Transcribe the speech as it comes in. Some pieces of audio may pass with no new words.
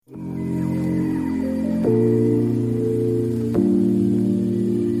Good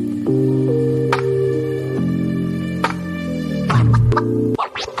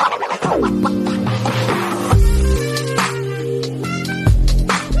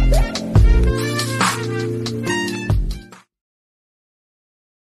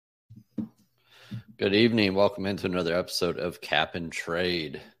evening. Welcome into another episode of Cap and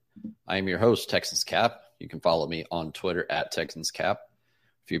Trade. I am your host, Texans Cap. You can follow me on Twitter at Texans Cap.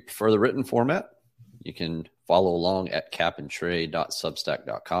 If you prefer the written format, you can follow along at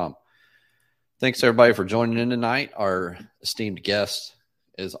capandtrade.substack.com. Thanks everybody for joining in tonight. Our esteemed guest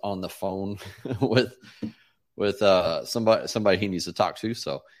is on the phone with somebody he needs to talk to,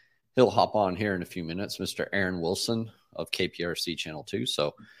 so he'll hop on here in a few minutes. Mr. Aaron Wilson of KPRC Channel 2.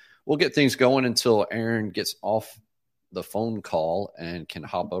 So we'll get things going until Aaron gets off the phone call and can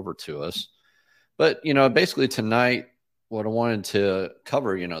hop over to us. But, basically tonight, what I wanted to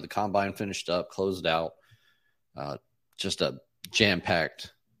cover, the combine finished up, closed out, just a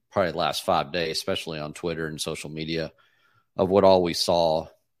jam-packed, probably last 5 days, especially on Twitter and social media, of what all we saw.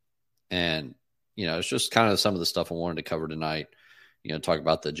 And, it's just kind of some of the stuff I wanted to cover tonight. Talk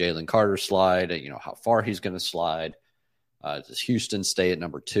about the Jalen Carter slide, how far he's going to slide. Does Houston stay at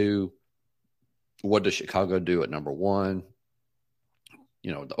number 2? What does Chicago do at number 1?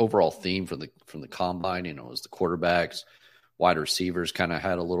 The overall theme from the combine, is the quarterbacks, wide receivers kind of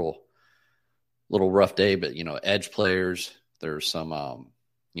had a little rough day, but edge players, there's some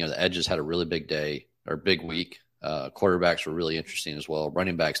the edges had a really big day or big week. Quarterbacks were really interesting as well.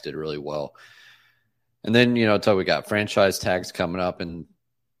 Running backs did really well. And then, until we got franchise tags coming up in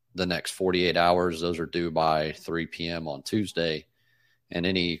the next 48 hours. Those are due by 3 p.m. on Tuesday. And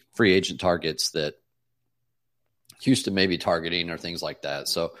any free agent targets that Houston may be targeting or things like that.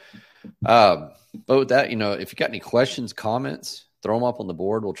 So, but with that, if you got any questions, comments, throw them up on the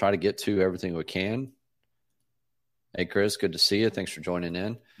board. We'll try to get to everything we can. Hey, Chris, good to see you. Thanks for joining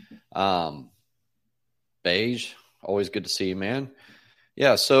in. Beige, always good to see you, man.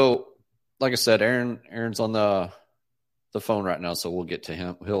 Yeah, so like I said, Aaron's on the phone right now, so we'll get to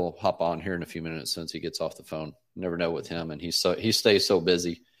him. He'll hop on here in a few minutes since he gets off the phone. Never know with him, and he stays so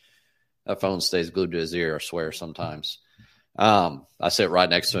busy. That phone stays glued to his ear, I swear, sometimes. I sit right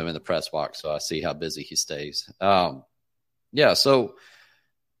next to him in the press box, so I see how busy he stays. And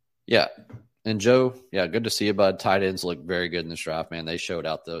Joe, good to see you, bud. Tight ends look very good in this draft, man. They showed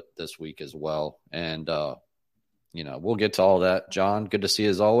out this week as well. And, we'll get to all that. John, good to see you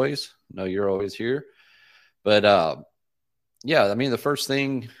as always. I know you're always here. But, the first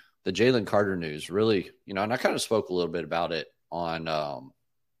thing, the Jalen Carter news, really, and I kind of spoke a little bit about it on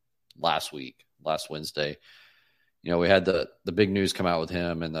last Wednesday. We had the big news come out with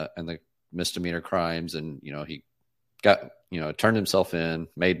him and the misdemeanor crimes, and he got turned himself in,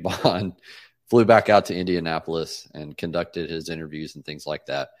 made bond, flew back out to Indianapolis and conducted his interviews and things like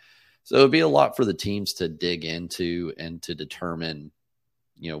that. So it would be a lot for the teams to dig into and to determine,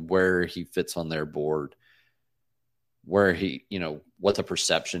 where he fits on their board, where he, what the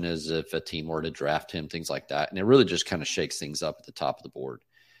perception is if a team were to draft him, things like that. And it really just kind of shakes things up at the top of the board.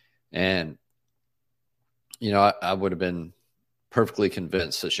 And, I would have been perfectly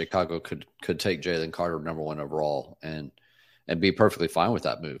convinced that Chicago could take Jalen Carter number 1 overall and be perfectly fine with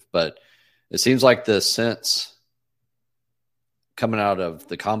that move. But it seems like the sense coming out of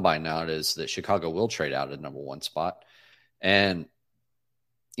the combine now is that Chicago will trade out at number 1 spot. And,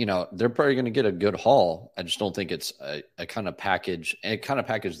 they're probably going to get a good haul. I just don't think it's a kind of package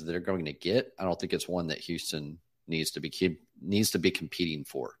that they're going to get. I don't think it's one that Houston needs to be competing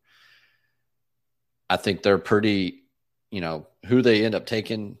for. I think they're pretty, who they end up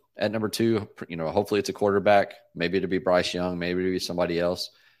taking at number 2, hopefully it's a quarterback, maybe it'll be Bryce Young, maybe it'll be somebody else.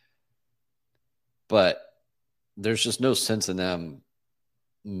 But there's just no sense in them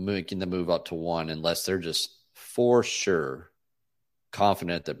making the move up to 1 unless they're just for sure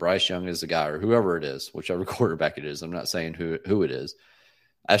confident that Bryce Young is the guy, or whoever it is, whichever quarterback it is. I'm not saying who it is.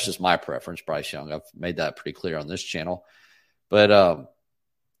 That's just my preference, Bryce Young. I've made that pretty clear on this channel. But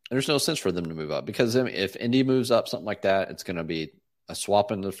there's no sense for them to move up because if Indy moves up, something like that, it's going to be a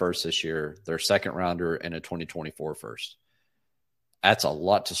swap into the first this year, their second rounder, and a 2024 first. That's a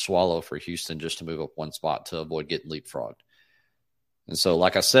lot to swallow for Houston just to move up 1 spot to avoid getting leapfrogged. And so,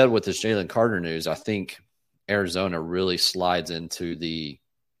 like I said, with this Jalen Carter news, I think Arizona really slides into the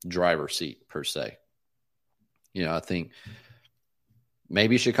driver's seat per se. I think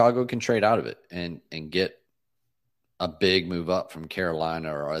maybe Chicago can trade out of it and get a big move up from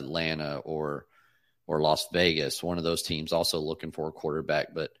Carolina or Atlanta or Las Vegas. One of those teams also looking for a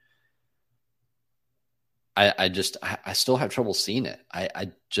quarterback. But I still have trouble seeing it.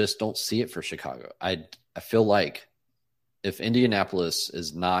 I just don't see it for Chicago. I feel like if Indianapolis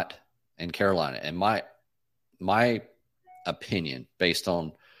is not in Carolina, and my opinion based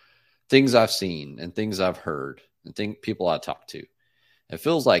on things I've seen and things I've heard and people I talk to, it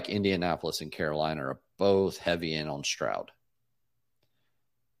feels like Indianapolis and Carolina are both heavy in on Stroud.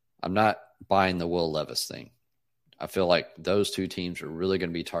 I'm not buying the Will Levis thing. I feel like those two teams are really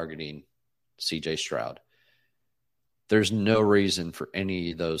going to be targeting CJ Stroud. There's no reason for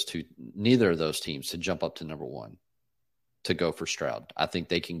neither of those teams to jump up to number one to go for Stroud. I think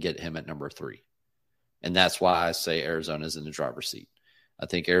they can get him at number 3. And that's why I say Arizona's in the driver's seat. I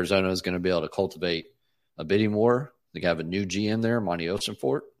think Arizona is going to be able to cultivate a bit more. They have a new GM there, Monty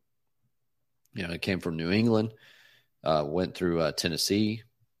Osenfort. It came from New England, went through Tennessee,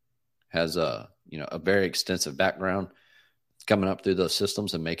 has a very extensive background coming up through those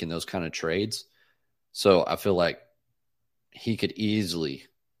systems and making those kind of trades. So I feel like he could easily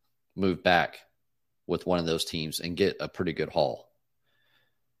move back with one of those teams and get a pretty good haul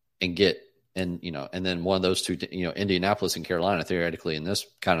and then one of those two, Indianapolis and Carolina, theoretically in this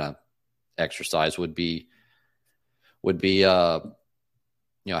kind of exercise would be having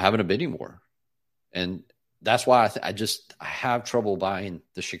a bidding war. And that's why I have trouble buying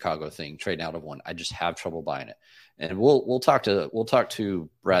the Chicago thing, trading out of one. I just have trouble buying it. And we'll talk to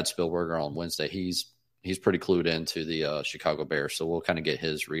Brad Spielberger on Wednesday. He's pretty clued into the Chicago Bears, so we'll kind of get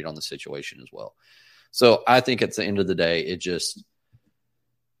his read on the situation as well. So I think at the end of the day, it's just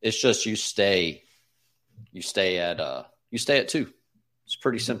you stay at 2. It's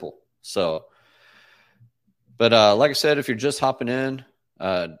pretty simple. So, but like I said, if you're just hopping in,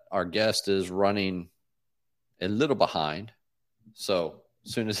 our guest is running a little behind. So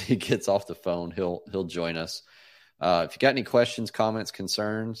as soon as he gets off the phone, he'll join us. If you got any questions, comments,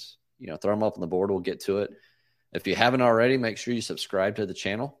 concerns, throw them up on the board. We'll get to it. If you haven't already, make sure you subscribe to the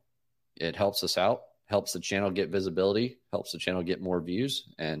channel. It helps us out, helps the channel get visibility, helps the channel get more views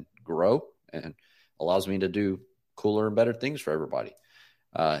and grow, and allows me to do cooler and better things for everybody.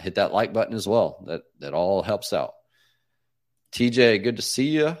 Hit that like button as well. That all helps out. TJ, good to see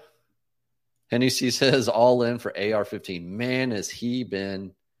you. Hennessy says all in for AR-15. Man, has he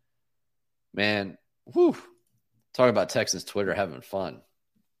been, whew. Talking about Texans Twitter having fun.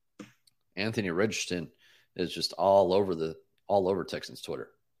 Anthony Richardson is just all over Texans Twitter.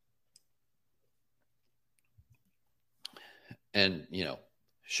 And,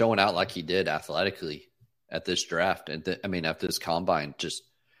 showing out like he did athletically at this draft and at this combine just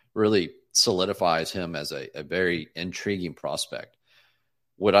really solidifies him as a very intriguing prospect.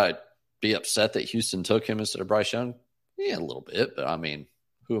 Would I be upset that Houston took him instead of Bryce Young? Yeah, a little bit, but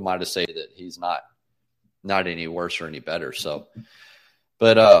who am I to say that he's not any worse or any better? So,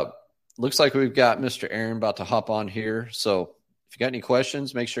 but looks like we've got Mr. Aaron about to hop on here. So if you got any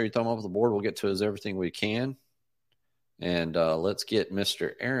questions, make sure you throw them up on the board. We'll get to everything we can. And let's get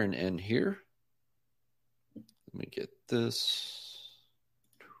Mr. Aaron in here. Let me get this.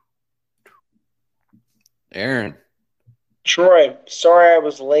 Aaron. Troy, sorry I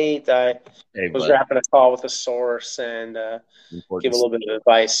was late. I was wrapping a call with a source and give a little bit of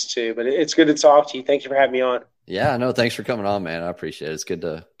advice too. But it's good to talk to you. Thank you for having me on. Yeah, no, thanks for coming on, man. I appreciate it. It's good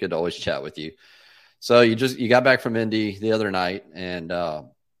to always chat with you. So you got back from Indy the other night, and a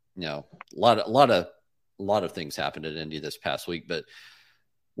lot of things happened at Indy this past week. But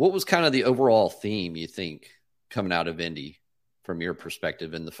what was kind of the overall theme you think coming out of Indy from your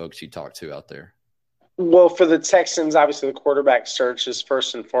perspective and the folks you talked to out there? Well, for the Texans, obviously the quarterback search is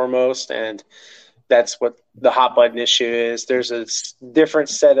first and foremost, and that's what the hot button issue is. There's a different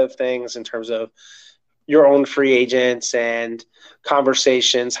set of things in terms of your own free agents and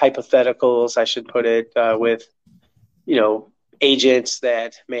conversations, hypotheticals, I should put it, with, agents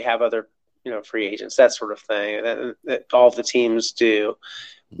that may have other, free agents, that sort of thing that all of the teams do.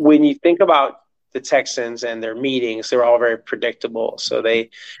 When you think about the Texans and their meetings, they were all very predictable. So they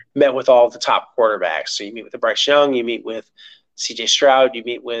met with all the top quarterbacks. So you meet with Bryce Young, you meet with CJ Stroud, you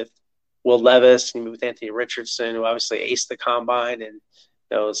meet with Will Levis, you meet with Anthony Richardson, who obviously aced the combine and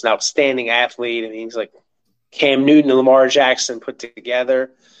is an outstanding athlete. I mean, he's like Cam Newton and Lamar Jackson put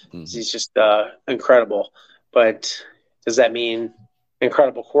together. Mm-hmm. He's just incredible. But does that mean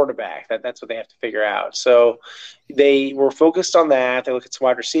incredible quarterback? That's what they have to figure out. So they were focused on that. They look at some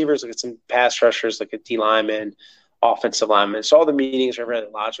wide receivers, look at some pass rushers, look at D linemen, offensive linemen. So all the meetings are really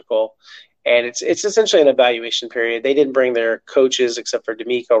logical. And it's essentially an evaluation period. They didn't bring their coaches except for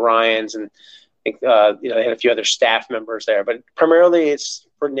DeMeco Ryans, and they had a few other staff members there. But primarily it's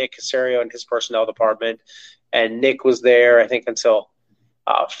for Nick Caserio and his personnel department. And Nick was there, I think, until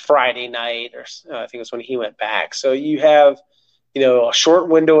Friday night, or I think it was when he went back. So you have, a short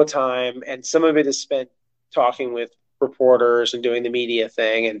window of time, and some of it is spent talking with reporters and doing the media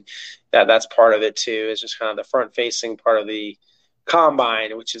thing, and that's part of it too. Is just kind of the front facing part of the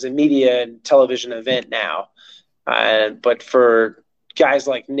combine, which is a media and television event now. But for guys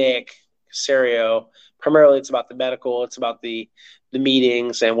like Nick Caserio, primarily it's about the medical, it's about the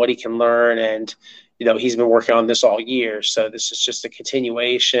meetings and what he can learn, and he's been working on this all year. So this is just a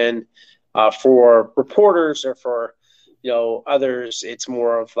continuation. For reporters or for others, it's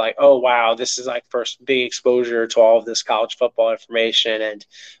more of like, oh wow, this is like first big exposure to all of this college football information and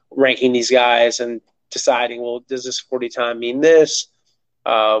ranking these guys and deciding, well, does this 40 time mean this?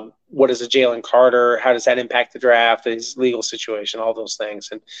 What is a Jalen Carter? How does that impact the draft, his legal situation, all those things?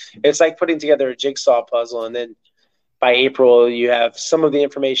 And it's like putting together a jigsaw puzzle. And then by April, you have some of the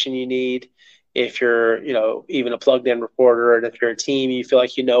information you need. If you're, even a plugged in reporter, and if you're a team, you feel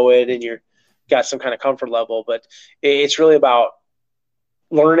like it and you're got some kind of comfort level. But it's really about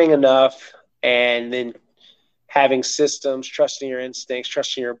learning enough and then having systems, trusting your instincts,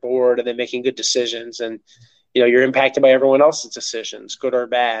 trusting your board, and then making good decisions. And you're impacted by everyone else's decisions, good or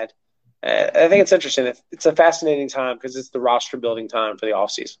bad. I think it's interesting. It's a fascinating time because it's the roster building time for the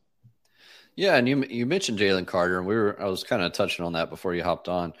offseason. Yeah, and you mentioned Jalen Carter, and I was kind of touching on that before you hopped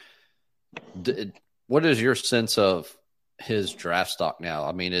on. What is your sense of his draft stock now?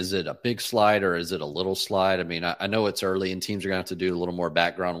 I mean, is it a big slide or is it a little slide? I mean, I know it's early and teams are going to have to do a little more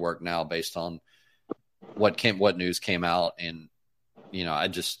background work now based on what news came out. And,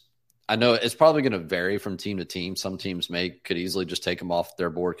 I know it's probably going to vary from team to team. Some teams could easily just take him off their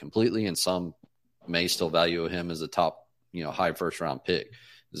board completely, and some may still value him as a top, high first round pick.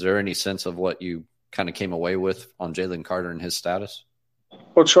 Is there any sense of what you kind of came away with on Jalen Carter and his status?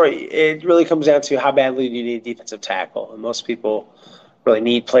 Well, Troy, it really comes down to how badly do you need a defensive tackle. And most people really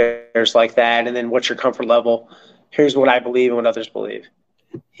need players like that. And then what's your comfort level? Here's what I believe and what others believe.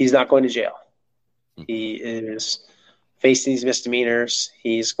 He's not going to jail. He is facing these misdemeanors.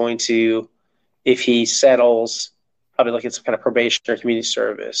 He's going to, if he settles, probably look at some kind of probation or community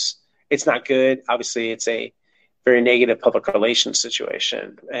service. It's not good. Obviously, it's a very negative public relations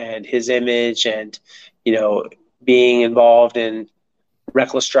situation. And his image and, being involved in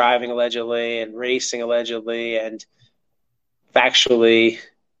reckless driving allegedly and racing allegedly and factually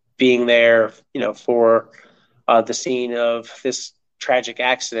being there, for the scene of this tragic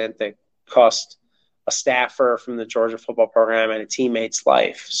accident that cost a staffer from the Georgia football program and a teammate's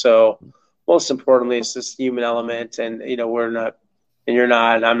life. So most importantly, it's this human element, and we're not, and you're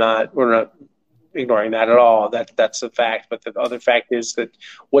not, and I'm not, we're not ignoring that at all. That's a fact. But the other fact is that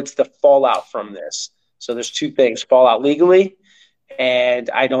what's the fallout from this? So there's two things: fallout legally. And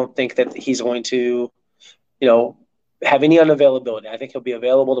I don't think that he's going to, have any unavailability. I think he'll be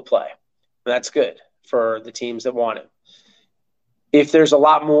available to play. And that's good for the teams that want him. If there's a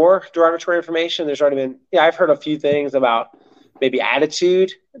lot more derogatory information, there's already been, I've heard a few things about maybe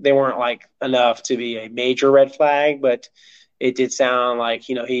attitude. They weren't like enough to be a major red flag, but it did sound like,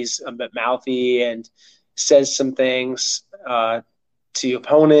 he's a bit mouthy and says some things to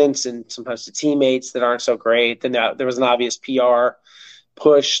opponents and sometimes to teammates that aren't so great. Then there was an obvious PR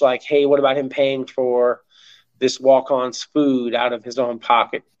push like, hey, what about him paying for this walk-on's food out of his own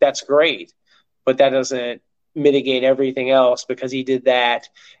pocket? That's great, but that doesn't mitigate everything else because he did that.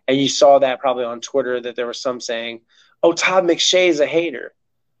 And you saw that probably on Twitter that there was some saying, oh, Todd McShay is a hater.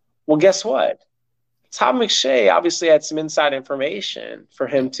 Well, guess what? Todd McShay obviously had some inside information for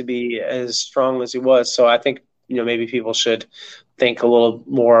him to be as strong as he was. So I think, maybe people should think a little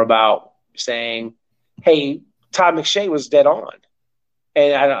more about saying, hey, Todd McShay was dead on.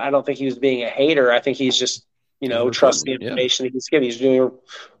 And I don't think he was being a hater. I think he's just, trust the information that he's giving. He's doing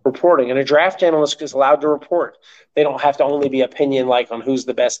reporting. And a draft analyst is allowed to report. They don't have to only be opinion like on who's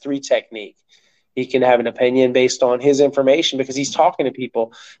the best three technique. He can have an opinion based on his information because he's talking to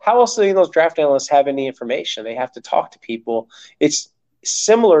people. How else do those draft analysts have any information? They have to talk to people. It's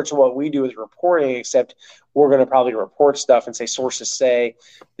similar to what we do with reporting, except we're going to probably report stuff and say sources say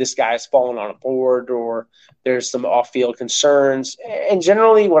this guy's fallen on a board or there's some off-field concerns. And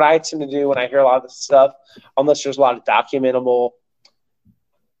generally what I tend to do when I hear a lot of this stuff, unless there's a lot of documentable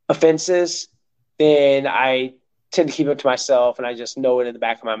offenses, then I tend to keep it to myself and I just know it in the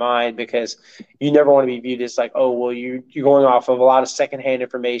back of my mind because you never want to be viewed as like, oh, well, you're going off of a lot of secondhand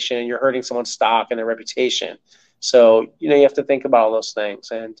information and you're hurting someone's stock and their reputation. So, you have to think about all those things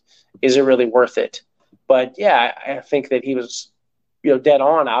and is it really worth it? But yeah, I think that he was, dead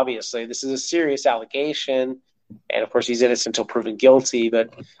on, obviously. This is a serious allegation. And, of course, he's innocent until proven guilty.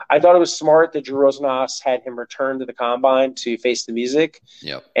 But I thought it was smart that Drew Rosenhaus had him return to the combine to face the music.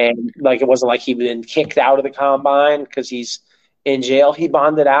 Yep. And, it wasn't like he'd been kicked out of the combine because he's in jail. He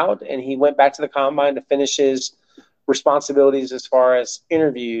bonded out, and he went back to the combine to finish his responsibilities as far as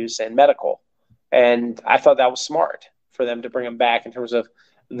interviews and medical. And I thought that was smart for them to bring him back in terms of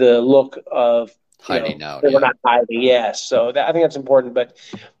the look of hiding out. They were not hiding. Yes. So I think that's important. But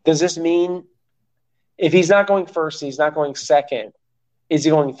does this mean if he's not going first, he's not going second, is he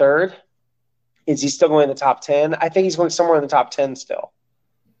going third? Is he still going in the top 10? I think he's going somewhere in the top 10 still.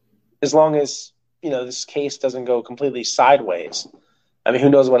 As long as, this case doesn't go completely sideways. I mean, who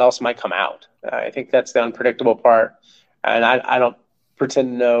knows what else might come out? I think that's the unpredictable part. And I don't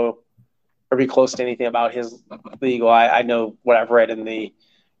pretend to know or be close to anything about his legal. I know what I've read in the,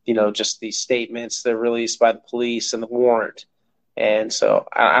 just the statements that are released by the police and the warrant. And so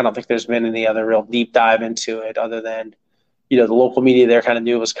I don't think there's been any other real deep dive into it other than, the local media there kind of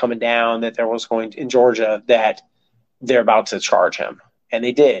knew it was coming down, that there was going to, in Georgia, that they're about to charge him. And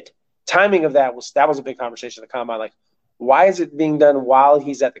they did. Timing of that was a big conversation at the combine. Like, why is it being done while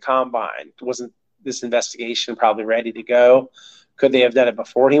he's at the combine? Wasn't this investigation probably ready to go? Could they have done it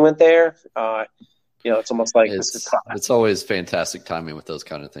before he went there? It's almost like it's always fantastic timing with those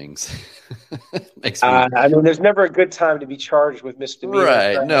kind of things. Makes me... there's never a good time to be charged with misdemeanor.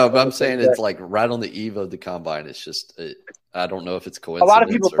 Right. No, but I'm saying it's like right on the eve of the combine. It's just, I don't know if it's coincidence. A lot of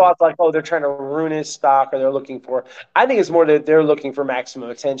people thought like, they're trying to ruin his stock or they're looking for, I think it's more that they're looking for maximum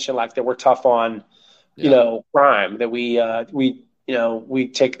attention, like that we're tough on, crime, that we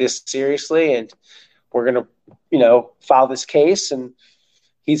take this seriously and we're going to, file this case and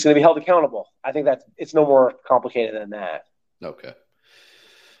he's going to be held accountable. I think that it's no more complicated than that. Okay.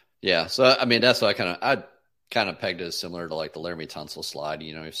 Yeah. So, that's what I kind of pegged it as similar to like the Laramie Tunsil slide.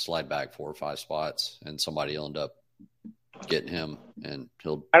 You slide back 4 or 5 spots and somebody will end up getting him and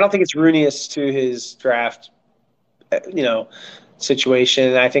I don't think it's ruinous to his draft,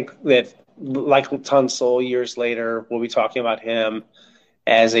 situation. I think that like Tunsil years later, we'll be talking about him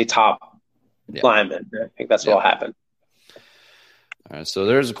as a top lineman. I think that's what will happen. All right, so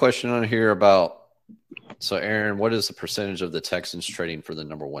there's a question on here about, so Aaron, what is the percentage of the Texans trading for the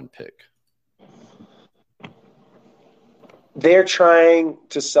number 1 pick? They're trying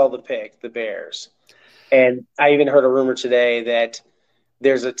to sell the pick, the Bears. And I even heard a rumor today that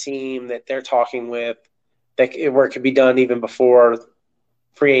there's a team that they're talking with where it could be done even before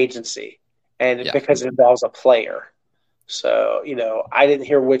free agency. And because it involves a player. So, I didn't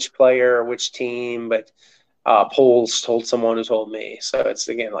hear which player or which team, but Poles told someone who told me. So it's,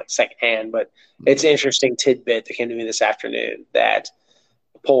 again, like secondhand, but it's an interesting tidbit that came to me this afternoon that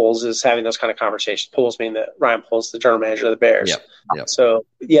Poles is having those kind of conversations. Poles being Ryan Poles, the general manager of the Bears. Yep. So,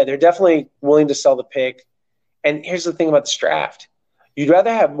 they're definitely willing to sell the pick. And here's the thing about this draft. You'd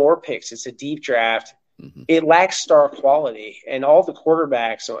rather have more picks. It's a deep draft. Mm-hmm. It lacks star quality. And all the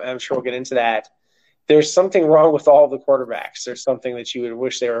quarterbacks, so I'm sure we'll get into that, there's something wrong with all the quarterbacks. There's something that you would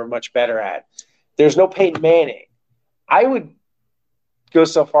wish they were much better at. There's no Peyton Manning. I would go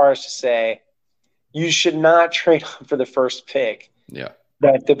so far as to say you should not trade for the first pick. Yeah.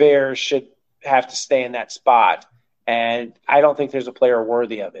 That the Bears should have to stay in that spot. And I don't think there's a player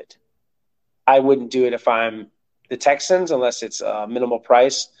worthy of it. I wouldn't do it if I'm the Texans unless it's a minimal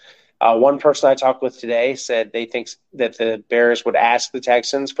price. One person I talked with today said they think that the Bears would ask the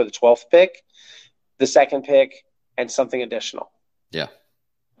Texans for the 12th pick, the 2nd pick, and something additional. Yeah.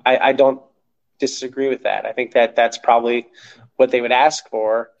 I don't disagree with that. I think that that's probably what they would ask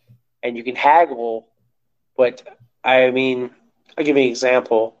for, and you can haggle. But I'll give you an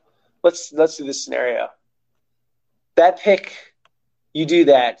example. Let's do this scenario. That pick, you do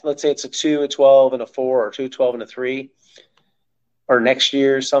that. Let's say it's a 2, a 12, and a 4, or 2, 12, and a 3, or next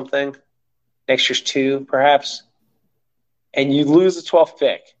year or something. Next year's 2, perhaps, and you lose the 12th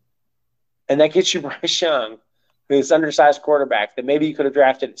pick, and that gets you Bryce Young, who's undersized quarterback that maybe you could have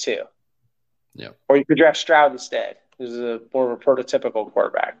drafted at 2. Yeah. Or you could draft Stroud instead, who's more of a prototypical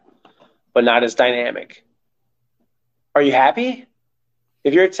quarterback, but not as dynamic. Are you happy?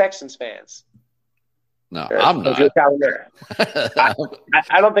 If you're a Texans fans. No, I'm not. I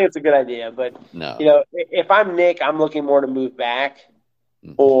don't think it's a good idea, but no. If I'm Nick, I'm looking more to move back,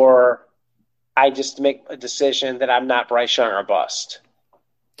 or I just make a decision that I'm not Bryce Young or bust.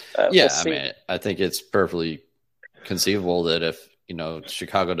 I think it's perfectly conceivable that if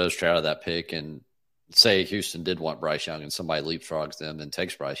Chicago does trade out of that pick, and say Houston did want Bryce Young, and somebody leapfrogs them and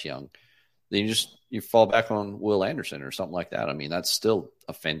takes Bryce Young, then you fall back on Will Anderson or something like that. That's still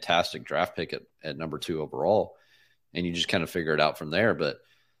a fantastic draft pick at number 2 overall, and you just kind of figure it out from there. But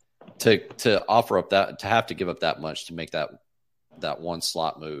to offer up that, to have to give up that much to make that one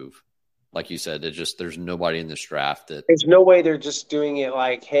slot move, like you said, there's nobody in this draft that There's no way they're just doing it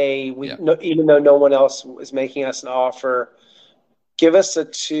like, hey, even though no one else is making us an offer, give us a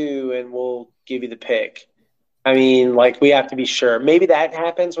 2 and we'll give you the pick. I mean, like, we have to be sure. Maybe that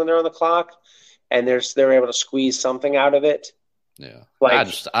happens when they're on the clock and they're able to squeeze something out of it. Yeah. Like, I'm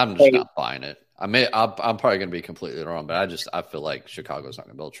just not buying it. I'm probably going to be completely wrong, but I feel like Chicago's not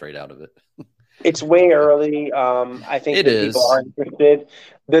going to be able to trade out of it. It's way early. I think it is. People are interested.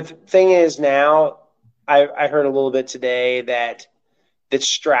 The thing is now, I heard a little bit today that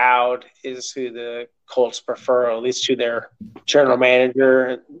Stroud is who the Colts prefer, at least who their general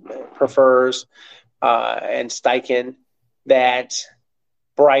manager prefers, and Steichen, that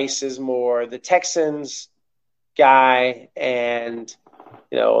Bryce is more the Texans guy, and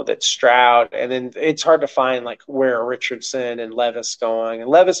that Stroud, and then it's hard to find like where Richardson and Levis going, and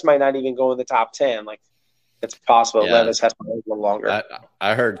Levis might not even go in the top 10. Like, it's possible Levis has to wait a little longer.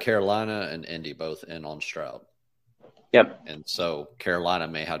 I heard Carolina and Indy both in on Stroud. Yep. And so Carolina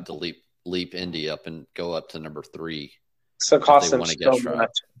may have to leap Indy up and go up to number 3. So it costs them so much.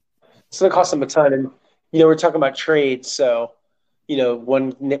 So it costs them a ton. And we're talking about trades. So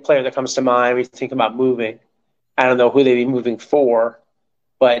one player that comes to mind, we think about moving. I don't know who they'd be moving for.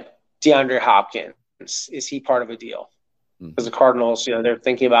 But DeAndre Hopkins, is he part of a deal? Because the Cardinals, they're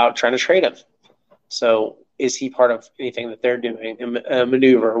thinking about trying to trade him. So is he part of anything that they're doing, a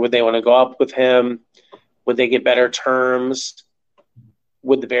maneuver? Would they want to go up with him? Would they get better terms?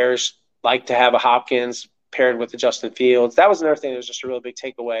 Would the Bears like to have a Hopkins paired with the Justin Fields? That was another thing that was just a really big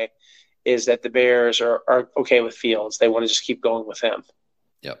takeaway, is that the Bears are okay with Fields. They want to just keep going with him.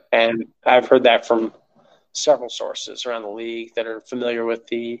 Yep. And I've heard that from several sources around the league that are familiar with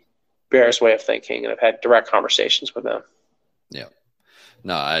the Bears way of thinking, and I've had direct conversations with them. Yeah.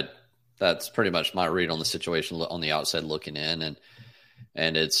 No, that's pretty much my read on the situation on the outside looking in.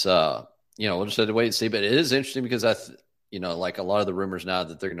 And it's, we'll just have to wait and see, but it is interesting because like a lot of the rumors now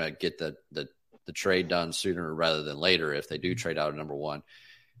that they're going to get the trade done sooner rather than later if they do trade out at number 1.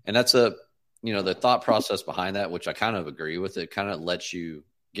 And that's the thought process behind that, which I kind of agree with. It kind of lets you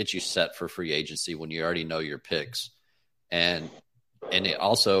get you set for free agency when you already know your picks. And it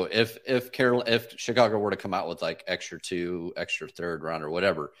also, if Chicago were to come out with like extra 2, extra 3rd round or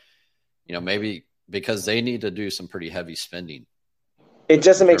whatever, maybe because they need to do some pretty heavy spending. It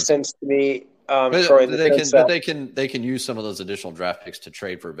doesn't make sense to me. Troy, they can use some of those additional draft picks to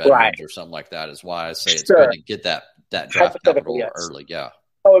trade for veterans or something like that. Is why I say it's good to get that draft capital early. Yeah.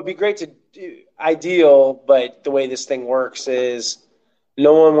 Oh, it'd be great to do, ideal, but the way this thing works is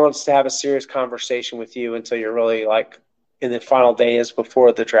no one wants to have a serious conversation with you until you're really like in the final days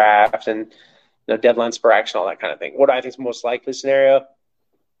before the draft and deadlines for action, all that kind of thing. What I think is the most likely scenario,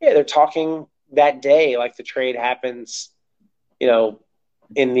 they're talking that day, like the trade happens,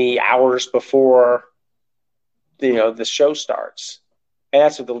 in the hours before the show starts, and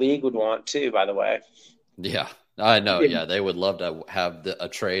that's what the league would want too. By the way, yeah, I know. Yeah, they would love to have a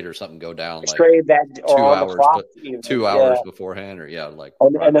trade or something go down like trade that 2 hours, clock, 2 hours beforehand, or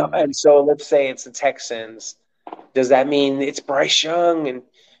and so let's say it's the Texans. Does that mean it's Bryce Young, and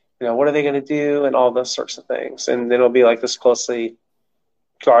what are they going to do, and all those sorts of things, and then it'll be like this closely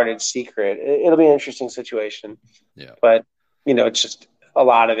guarded secret. It'll be an interesting situation. Yeah, but it's just a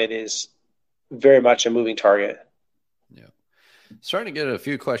lot of it is very much a moving target. Yeah, starting to get a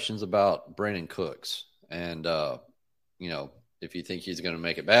few questions about Brandon Cooks. And, if you think he's going to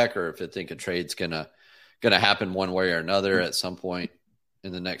make it back or if you think a trade's going to happen one way or another at some point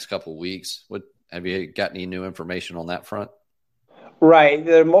in the next couple of weeks, have you got any new information on that front? Right.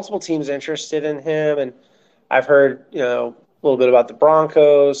 There are multiple teams interested in him. And I've heard, a little bit about the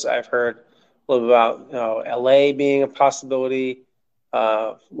Broncos. I've heard a little bit about, LA being a possibility,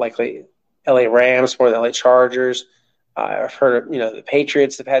 likely LA Rams more than LA Chargers. I've heard, the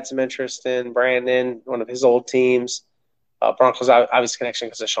Patriots have had some interest in Brandon, one of his old teams. Broncos, obvious connection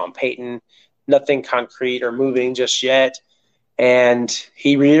because of Sean Payton. Nothing concrete or moving just yet. And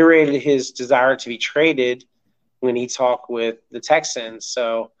he reiterated his desire to be traded when he talked with the Texans.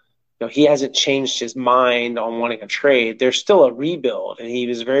 So, he hasn't changed his mind on wanting a trade. There's still a rebuild, and he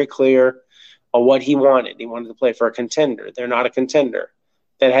was very clear on what he wanted. He wanted to play for a contender. They're not a contender.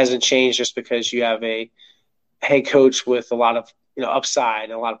 That hasn't changed just because you have a head coach with a lot of upside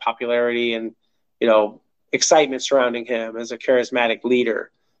and a lot of popularity and excitement surrounding him as a charismatic leader.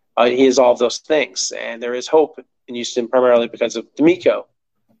 He is all of those things, and there is hope in Houston primarily because of D'Amico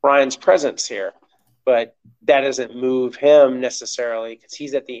Ryan's presence here. But that doesn't move him necessarily because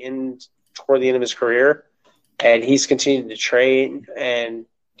he's toward the end of his career, and he's continuing to train and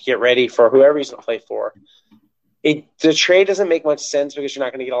get ready for whoever he's going to play for. The trade doesn't make much sense because you're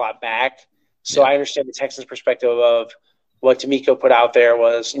not going to get a lot back. So I understand the Texans' perspective of what D'Amico put out there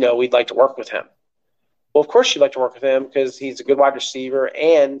was, we'd like to work with him. Well, of course you'd like to work with him because he's a good wide receiver,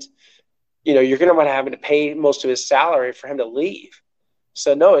 and you're going to want to have to pay most of his salary for him to leave.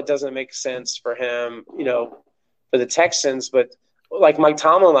 So no, it doesn't make sense for him, for the Texans. But like Mike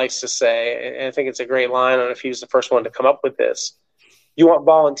Tomlin likes to say, and I think it's a great line, I don't know if he was the first one to come up with this, you want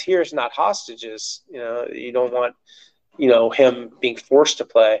volunteers, not hostages. You don't want, him being forced to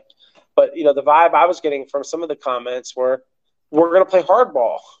play. But, the vibe I was getting from some of the comments were, we're going to play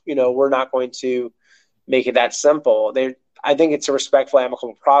hardball. We're not going to make it that simple. I think it's a respectful,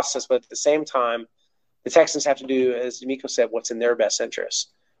 amicable process, but at the same time, the Texans have to do, as D'Amico said, what's in their best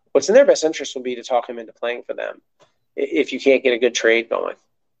interest. What's in their best interest will be to talk him into playing for them if you can't get a good trade going.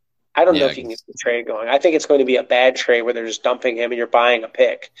 I don't know if you can get the trade going. I think it's going to be a bad trade where they're just dumping him and you're buying a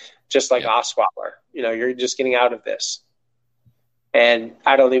pick, just like Osweiler. You're just getting out of this. And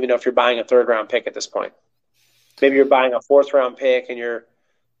I don't even know if you're buying a third-round pick at this point. Maybe you're buying a fourth-round pick and you're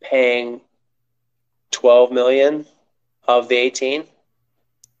paying $12 million of the 18.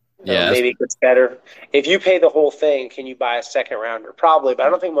 Maybe it gets better. If you pay the whole thing, can you buy a second-rounder? Probably, but I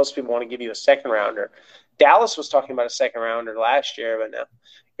don't think most people want to give you a second-rounder. Dallas was talking about a second-rounder last year, but no,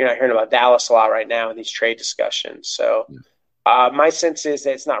 you're not hearing about Dallas a lot right now in these trade discussions. So my sense is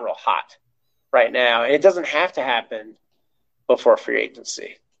that it's not real hot right now. And it doesn't have to happen before free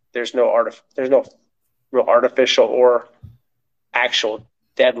agency. There's no real artificial or actual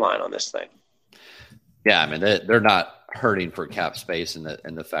deadline on this thing. Yeah, I mean, they're not hurting for cap space and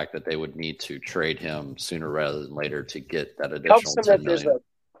the fact that they would need to trade him sooner rather than later to get that additional helps them that there's a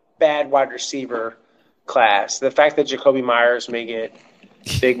bad wide receiver class. The fact that Jacoby Myers may get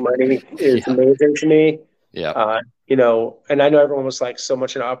big money is amazing to me. Yeah. And I know everyone was like so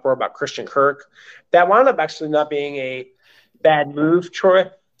much in an uproar about Christian Kirk. That wound up actually not being a bad move, Troy.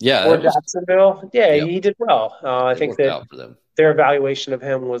 Yeah. Or Jacksonville. Yeah, he did well. I think that their evaluation of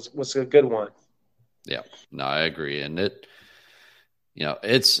him was a good one. Yeah, no, I agree. And it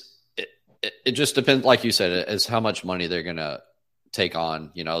just depends, like you said, as how much money they're going to take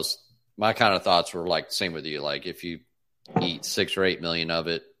on. My kind of thoughts were like same with you. Like if you eat $6 or $8 million of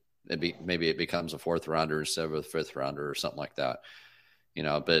it, maybe it becomes a fourth rounder instead of a fifth rounder or something like that.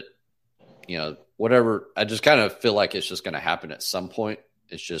 But whatever. I just kind of feel like it's just going to happen at some point.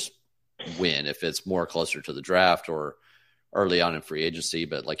 It's just when, if it's more closer to the draft or early on in free agency.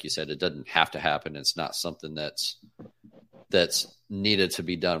 But like you said, it doesn't have to happen. It's not something that's needed to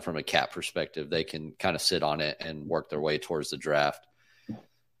be done from a cap perspective. They can kind of sit on it and work their way towards the draft.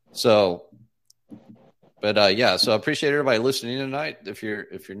 So, but so I appreciate everybody listening tonight. If you're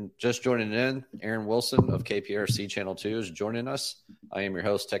just joining in, Aaron Wilson of KPRC Channel 2 is joining us. I am your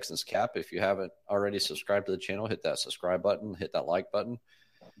host, Texans Cap. If you haven't already subscribed to the channel, hit that subscribe button, hit that like button.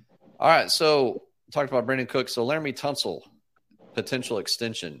 All right, so talked about Brandon Cook. So Laremy Tunsil, potential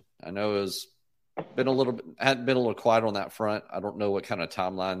extension. I know hadn't been a little quiet on that front. I don't know what kind of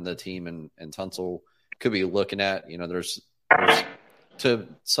timeline the team and Tunsil could be looking at. There's to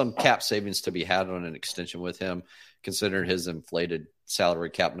some cap savings to be had on an extension with him, considering his inflated salary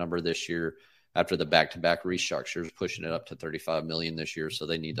cap number this year after the back-to-back restructures, pushing it up to $35 million this year. So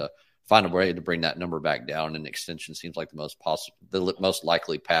they need to find a way to bring that number back down. And extension seems like the most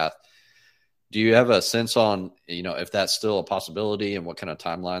likely path. Do you have a sense on, if that's still a possibility and what kind of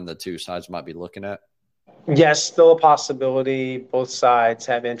timeline the two sides might be looking at? Yes, still a possibility. Both sides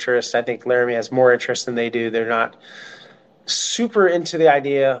have interest. I think Laremy has more interest than they do. They're not super into the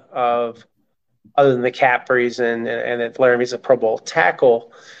idea of, other than the cap reason, and that Laremy's a Pro Bowl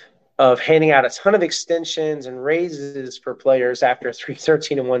tackle, of handing out a ton of extensions and raises for players after a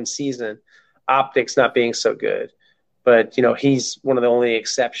 13-1 season, optics not being so good. But, he's one of the only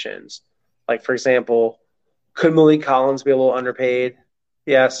exceptions. Like, for example, could Malik Collins be a little underpaid?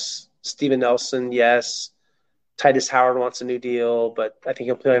 Yes. Steven Nelson, yes. Titus Howard wants a new deal, but I think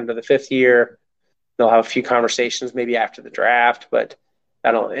he'll play into the fifth year. They'll have a few conversations maybe after the draft, but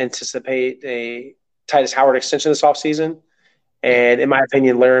I don't anticipate a Titus Howard extension this offseason. And in my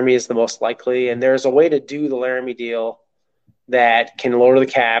opinion, Laremy is the most likely. And there's a way to do the Laremy deal that can lower the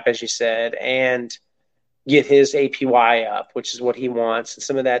cap, as you said, and get his APY up, which is what he wants. And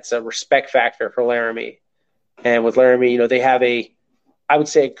some of that's a respect factor for Laremy. And with Laremy, they have I would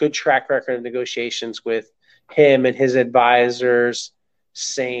say, a good track record of negotiations with him and his advisors,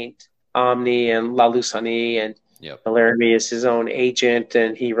 Saint, Omni, and La Lusani. And Laremy is his own agent,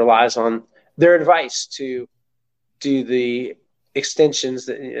 and he relies on their advice to do the extensions,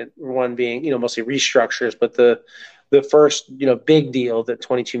 that one being, mostly restructures, but the the first, big deal, the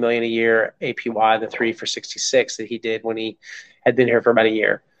 $22 million a year APY, the 3 for 66 that he did when he had been here for about a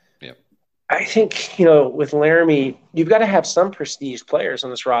year. Yeah. I think, with Laramie, you've got to have some prestige players on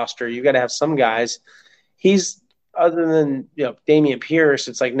this roster. You've got to have some guys. He's, other than, Dameon Pierce,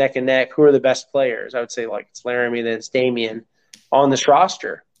 it's like neck and neck. Who are the best players? I would say like it's Laramie, then it's Dameon on this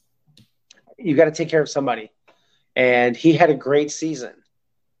roster. You've got to take care of somebody. And he had a great season.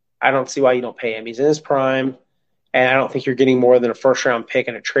 I don't see why you don't pay him. He's in his prime, and I don't think you're getting more than a first-round pick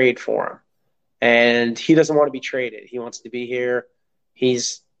and a trade for him. And he doesn't want to be traded. He wants to be here.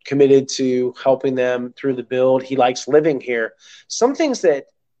 He's committed to helping them through the build. He likes living here. Some things that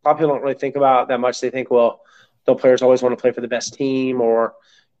a lot of people don't really think about that much. They think, well, the players always want to play for the best team, or,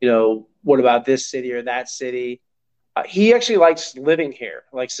 what about this city or that city? He actually likes living here,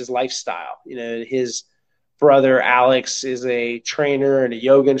 likes his lifestyle. His brother Alex is a trainer and a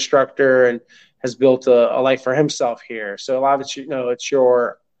yoga instructor and has built a life for himself here. So a lot of it's, it's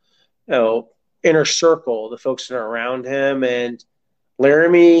your, inner circle, the folks that are around him. And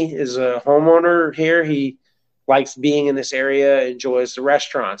Laramie is a homeowner here. He likes being in this area, enjoys the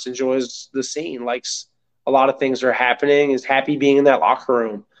restaurants, enjoys the scene, likes a lot of things that are happening, is happy being in that locker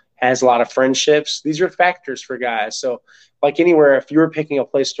room, has a lot of friendships. These are factors for guys. So like anywhere, if you were picking a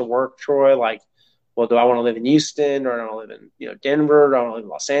place to work, Troy, like, well, do I want to live in Houston, or do I want to live in, Denver? Do I want to live in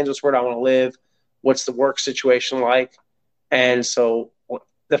Los Angeles? Where do I want to live? What's the work situation like? And so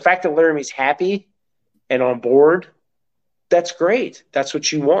the fact that Laramie's happy and on board, that's great. That's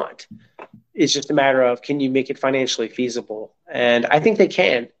what you want. It's just a matter of, can you make it financially feasible? And I think they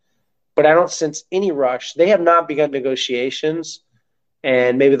can, but I don't sense any rush. They have not begun negotiations,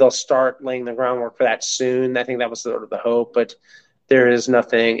 and maybe they'll start laying the groundwork for that soon. I think that was sort of the hope, but there is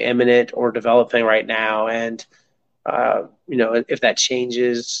nothing imminent or developing right now. And, if that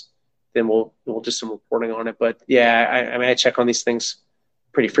changes, then we'll do some reporting on it. But yeah, I check on these things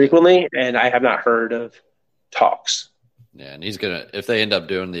pretty frequently, and I have not heard of talks. Yeah, and if they end up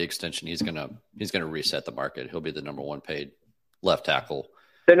doing the extension, he's gonna reset the market. He'll be the number one paid left tackle.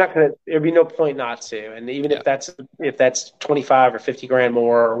 They're not gonna. There'd be no point not to. And even if that's 25 or 50 grand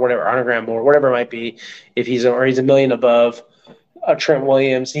more or whatever, 100 grand more, whatever it might be, if he's a million above Trent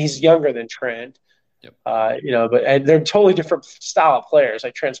Williams, he's younger than Trent. Yep. But they're totally different style of players.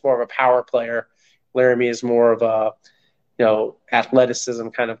 Like Trent's more of a power player. Laramie is more of a athleticism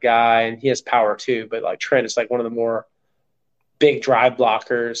kind of guy, and he has power too. But like Trent is like one of the more big drive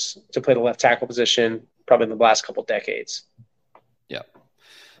blockers to play the left tackle position probably in the last couple decades. Yeah.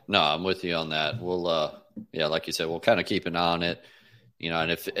 No, I'm with you on that. We'll, like you said, we'll kind of keep an eye on it,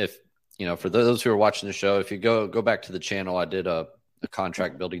 and if for those who are watching the show, if you go back to the channel, I did a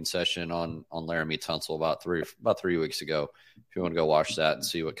contract building session on Laramie Tunsil about 3 weeks ago. If you want to go watch that and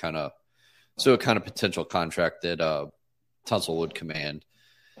see what kind of potential contract that Tunsil would command.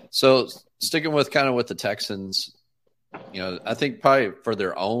 So sticking with the Texans, I think probably for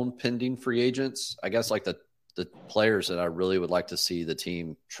their own pending free agents, I guess like the players that I really would like to see the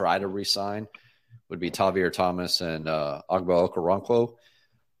team try to re-sign would be Tavierre Thomas and Agbo Okoronkwo.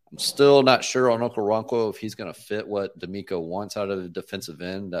 I'm still not sure on Okoronkwo if he's going to fit what D'Amico wants out of the defensive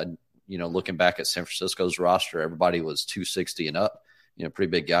end. Looking back at San Francisco's roster, everybody was 260 and up, pretty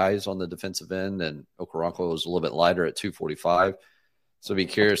big guys on the defensive end, and Okoronkwo was a little bit lighter at 245. So be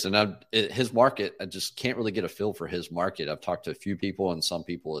curious. And his market, I just can't really get a feel for his market. I've talked to a few people, and some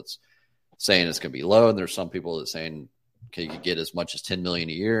people it's saying it's going to be low, and there's some people that saying okay, you could get as much as $10 million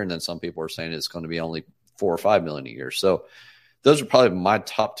a year, and then some people are saying it's going to be only $4 or $5 million a year. So those are probably my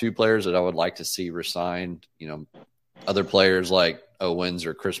top two players that I would like to see resigned. Other players like Owens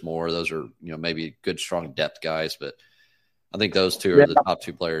or Chris Moore, those are maybe good, strong depth guys, but I think those two are the top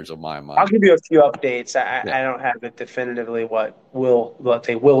two players of my mind. I'll give you a few updates. I don't have it definitively what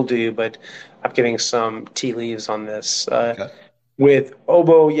they will do, but I'm getting some tea leaves on this. Okay. With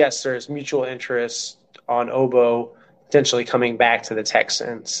Obo, yes, there's mutual interest on Obo potentially coming back to the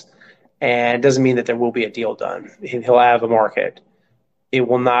Texans. And it doesn't mean that there will be a deal done. He'll have a market. It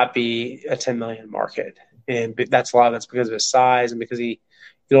will not be a $10 million market. And that's because of his size and because he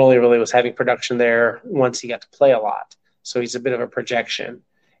only really was having production there once he got to play a lot. So he's a bit of a projection.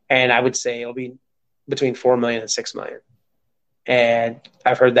 And I would say it'll be between $4 million and $6 million. And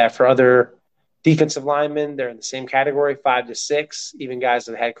I've heard that for other defensive linemen. They're in the same category, 5 to 6, even guys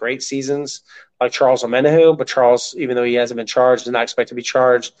that had great seasons like Charles Omenihu. But Charles, even though he hasn't been charged, is not expected to be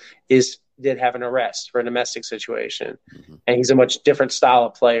charged, did have an arrest for a domestic situation. Mm-hmm. And he's a much different style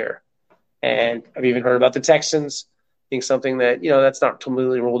of player. And I've even heard about the Texans being something that, that's not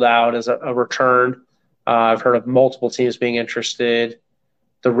completely ruled out as a return. I've heard of multiple teams being interested,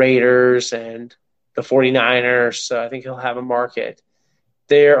 the Raiders, and the 49ers. So I think he'll have a market.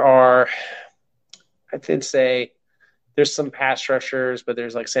 There are, I did say, there's some pass rushers, but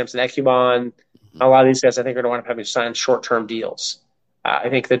there's like Samson Ekubon. A lot of these guys I think are going to wind up having to sign short-term deals. I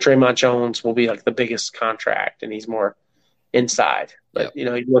think that Draymond Jones will be like the biggest contract, and he's more inside. But, you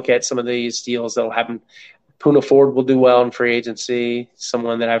look at some of these deals that'll happen. Poona Ford will do well in free agency,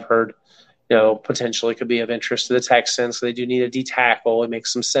 someone that I've heard, potentially could be of interest to the Texans. So they do need a D tackle. It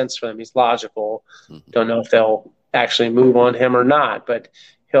makes some sense for them. He's logical. Don't know if they'll actually move on him or not, but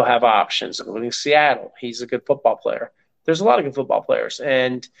he'll have options. Including Seattle. He's a good football player. There's a lot of good football players.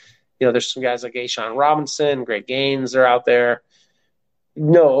 And, there's some guys like Ashawn Robinson, Greg Gaines are out there.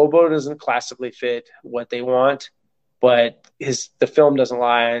 No, Obo doesn't classically fit what they want, but the film doesn't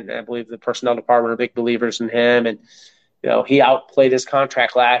lie, and I believe the personnel department are big believers in him. And he outplayed his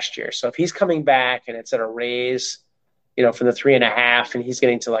contract last year. So if he's coming back and it's at a raise, from the 3.5, and he's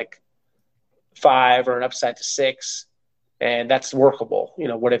getting to like 5 or an upside to 6, and that's workable.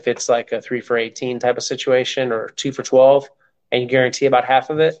 What if it's like a 3 for 18 type of situation or 2 for 12, and you guarantee about half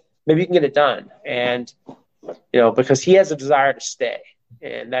of it? Maybe you can get it done. And because he has a desire to stay,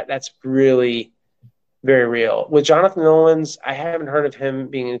 and that's really very real. With Jonathan Owens, I haven't heard of him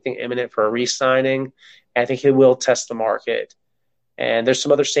being anything imminent for a re-signing. I think he will test the market. And there's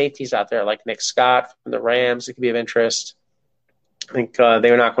some other safeties out there like Nick Scott from the Rams that could be of interest. I think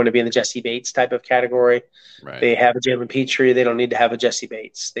they are not going to be in the Jesse Bates type of category. Right. They have a Jalen Petrie. They don't need to have a Jesse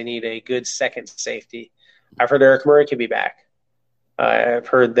Bates. They need a good second safety. I've heard Eric Murray could be back. I've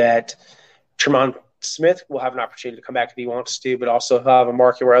heard that Tremont Smith will have an opportunity to come back if he wants to, but also have a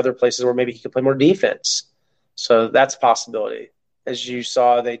market where other places where maybe he could play more defense. So that's a possibility. As you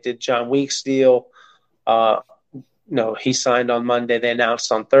saw, they did John Weeks' deal. He signed on Monday. They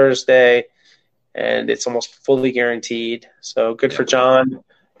announced on Thursday, and it's almost fully guaranteed. So good for John.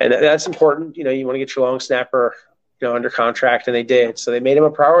 And that's important. You want to get your long snapper, under contract, and they did. So they made him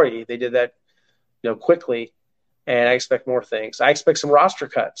a priority. They did that, quickly. And I expect more things. I expect some roster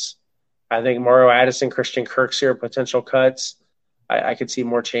cuts. I think Mario Addison, Christian Kirksey are potential cuts. I could see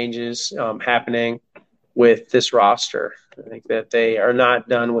more changes happening with this roster. I think that they are not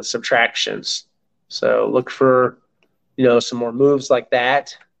done with subtractions. So look for, some more moves like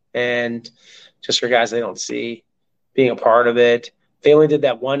that. And just for guys they don't see being a part of it. They only did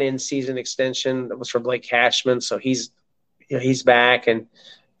that one in-season extension that was for Blake Cashman. So he's back and,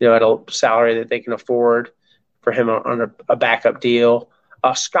 at a salary that they can afford for him on a backup deal.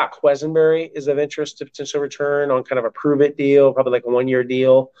 Scott Quesenberry is of interest to potential return on kind of a prove-it deal, probably like a 1-year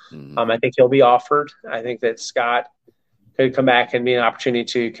deal. I think he'll be offered. I think that Scott could come back and be an opportunity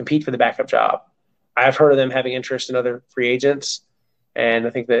to compete for the backup job. I've heard of them having interest in other free agents, and I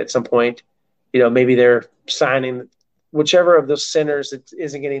think that at some point, maybe they're signing whichever of those centers that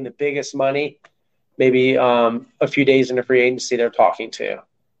isn't getting the biggest money, maybe a few days into free agency they're talking to.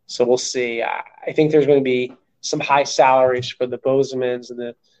 So we'll see. I think there's going to be some high salaries for the Bosemans and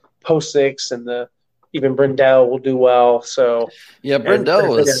the Posicks and even Brindell will do well. So yeah,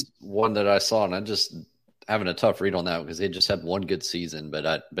 Brindell is one that I saw, and I'm just having a tough read on that because he just had one good season,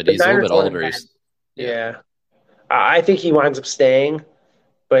 but he's a little bit older. Yeah. I think he winds up staying,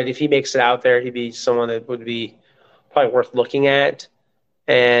 but if he makes it out there, he'd be someone that would be probably worth looking at.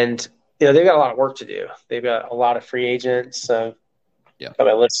 And they've got a lot of work to do. They've got a lot of free agents. Got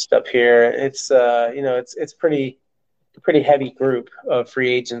my list up here. It's it's pretty heavy group of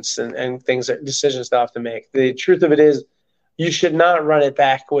free agents and decisions they have to make. The truth of it is, you should not run it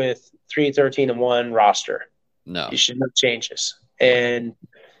back with 3-13-1 roster. No, you should make changes and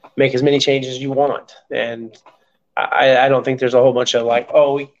make as many changes as you want. And I don't think there's a whole bunch of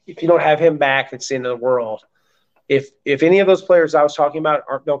if you don't have him back, it's the end of the world. If any of those players I was talking about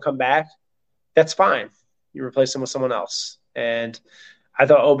don't come back, that's fine. You replace them with someone else. And I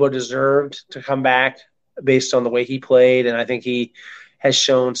thought Obo deserved to come back based on the way he played, and I think he has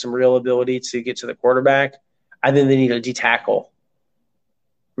shown some real ability to get to the quarterback. I think they need a D tackle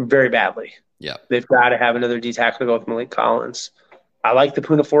very badly. Yeah, they've got to have another D tackle to go with Malik Collins. I like the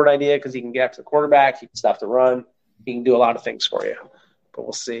Poona Ford idea because he can get after the quarterback, he can stop the run, he can do a lot of things for you. But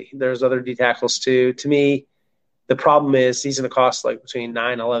we'll see. There's other D tackles too. To me, the problem is these are going to cost between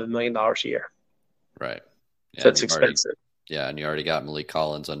 $9 and $11 million a year. Right. Yeah, so it's expensive. And you already got Malik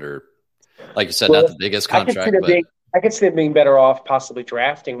Collins under, like you said, not the biggest contract. I could see them being better off possibly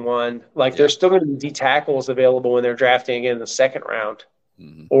drafting one. There's still going to be D tackles available when they're drafting again in the second round,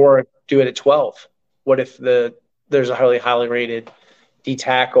 or do it at 12. What if there's a highly rated D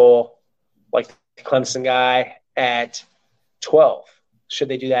tackle like the Clemson guy at 12? Should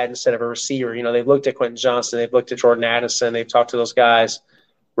they do that instead of a receiver? They've looked at Quentin Johnson, they've looked at Jordan Addison, they've talked to those guys.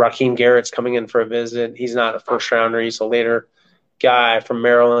 Raheem Garrett's coming in for a visit. He's not a first rounder. He's a later guy from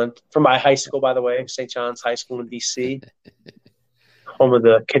Maryland, from my high school, by the way, St. John's High School in D.C., home of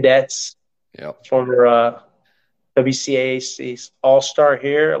the Cadets, Yep. former WCAC all-star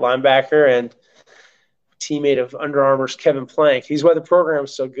here, linebacker, and teammate of Under Armour's Kevin Plank. He's why the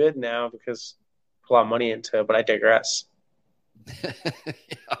program's so good now, because a lot of money into it, but I digress. Yeah.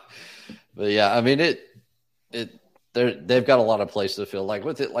 But yeah, I mean they've got a lot of places to fill. Like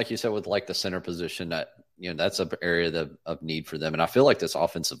with it, like you said, with like the center position, that that's an area of need for them. And I feel like this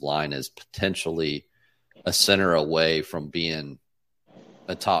offensive line is potentially a center away from being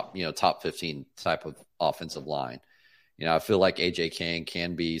a top 15 type of offensive line. I feel like AJ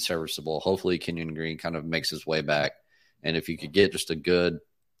can be serviceable. Hopefully Kenyon Green kind of makes his way back. And if you could get just a good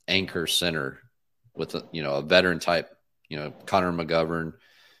anchor center with a veteran type, Connor McGovern,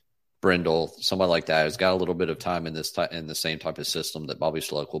 Brindle, somebody like that who's got a little bit of time in in the same type of system that Bobby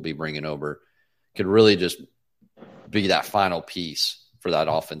Sloak will be bringing over, could really just be that final piece for that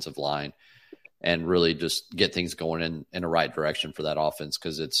offensive line and really just get things going in the right direction for that offense.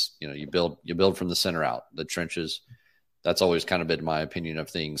 Because it's, you build from the center out, the trenches. That's always kind of been my opinion of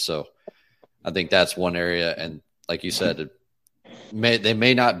things. So I think that's one area. And like you said, they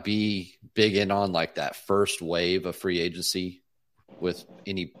may not be big in on like that first wave of free agency with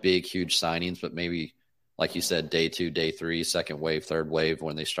any big, huge signings, but maybe, like you said, day 2, day 3, second wave, third wave,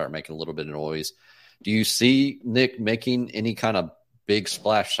 when they start making a little bit of noise. Do you see Nick making any kind of big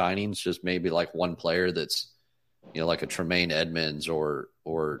splash signings, just maybe like one player that's, like a Tremaine Edmonds or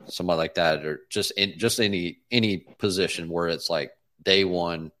somebody like that, or just any position where it's like day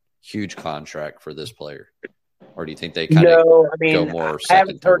one, huge contract for this player? Or do you think they kind of go more second, I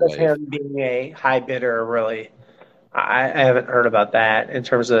haven't heard of wave? him being a high bidder, really. I haven't heard about that in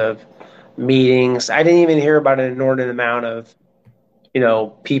terms of meetings. I didn't even hear about an inordinate amount of,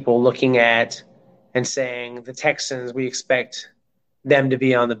 people looking at and saying the Texans, we expect them to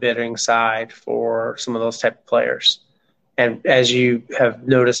be on the bidding side for some of those type of players. And as you have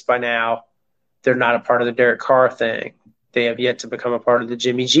noticed by now, they're not a part of the Derek Carr thing. They have yet to become a part of the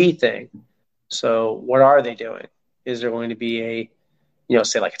Jimmy G thing. So what are they doing? Is there going to be a,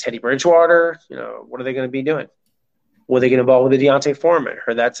 say like a Teddy Bridgewater? What are they going to be doing? Will they get involved with the Deontay Foreman?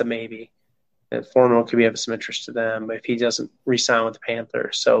 Or that's a maybe. And Foreman could be of some interest to them if he doesn't re-sign with the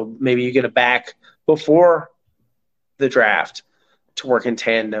Panthers. So maybe you get a back before the draft to work in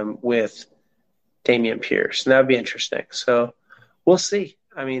tandem with Dameon Pierce. And that would be interesting. So we'll see.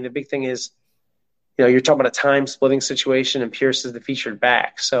 I mean, the big thing is, you're talking about a time splitting situation and Pierce is the featured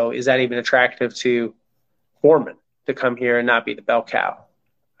back. So is that even attractive to Foreman to come here and not be the bell cow?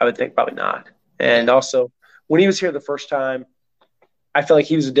 I would think probably not. And also, when he was here the first time, I feel like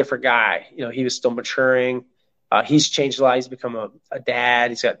he was a different guy. He was still maturing. He's changed a lot. He's become a dad.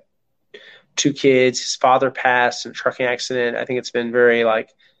 He's got 2 kids. His father passed in a trucking accident. I think it's been very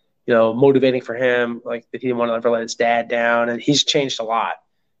motivating for him. Like that he didn't want to ever let his dad down, and he's changed a lot.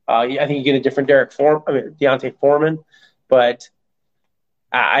 I think you get a different Deontay Foreman, but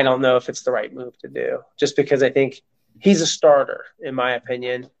I don't know if it's the right move to do. Just because I think he's a starter, in my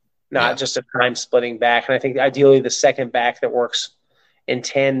opinion, not just a time splitting back. And I think ideally the second back that works in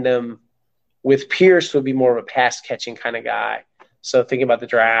tandem with Pierce would be more of a pass catching kind of guy. So thinking about the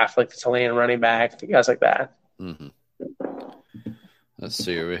draft, like the Tulane running back, guys like that. Mm-hmm. Let's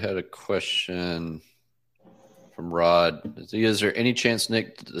see. We had a question from Rod. Is there any chance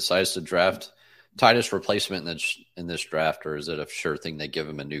Nick decides to draft Titus replacement in this draft, or is it a sure thing they give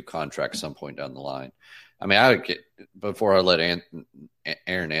him a new contract some point down the line? I mean, before I let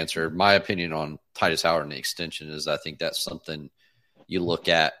Aaron answer, my opinion on Titus Howard and the extension is I think that's something you look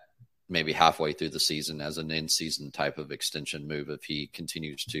at maybe halfway through the season as an in-season type of extension move if he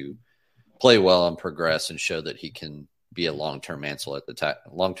continues to play well and progress and show that he can be a long-term answer at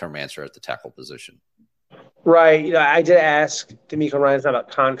the tackle position. Right. I did ask DeMeco Ryans not about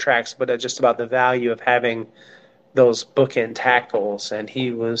contracts, but just about the value of having those bookend tackles, and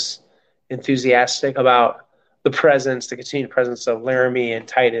he was enthusiastic about the continued presence of Laramie and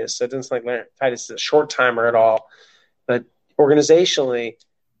Titus. So it doesn't sound like Titus is a short timer at all, but organizationally,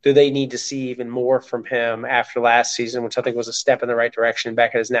 do they need to see even more from him after last season, which I think was a step in the right direction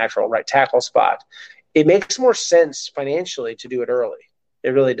back at his natural right tackle spot? It makes more sense financially to do it early.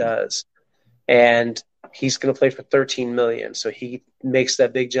 It really does. And he's going to play for $13 million. So he makes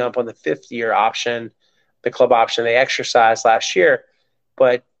that big jump on the 5th-year option, the club option they exercised last year.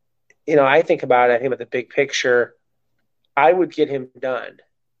 But, I think about the big picture. I would get him done.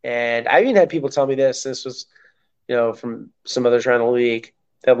 And I even had people tell me this was, from some others around the league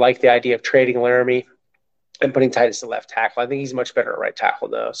that like the idea of trading Laramie and putting Titus at left tackle. I think he's much better at right tackle,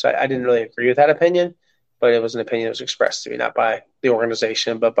 though. So I didn't really agree with that opinion, but it was an opinion that was expressed to me, not by the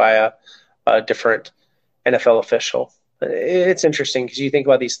organization, but by a different NFL official. It's interesting because you think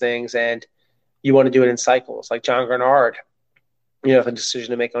about these things and you want to do it in cycles, like John Grenard. You have a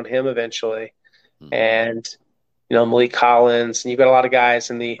decision to make on him eventually, and Malik Collins, and you've got a lot of guys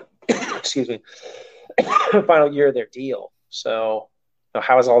in the excuse me final year of their deal. So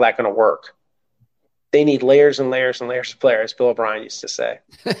how is all that going to work? They need layers and layers and layers of players, Bill O'Brien used to say,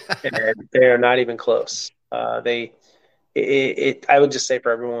 and they are not even close. I would just say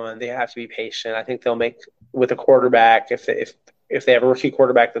for everyone, they have to be patient. I think they'll make with a quarterback if they have a rookie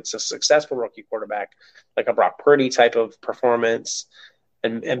quarterback that's a successful rookie quarterback, like a Brock Purdy type of performance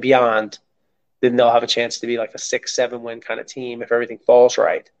and beyond, then they'll have a chance to be like a 6-7 win kind of team if everything falls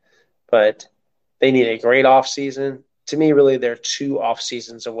right. But they need a great offseason. To me, really, they're 2 off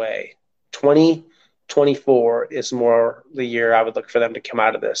seasons away. 2024 is more the year I would look for them to come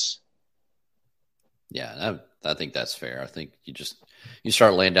out of this. Yeah, I think that's fair. I think you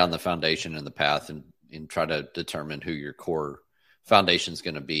start laying down the foundation and the path and try to determine who your core foundation is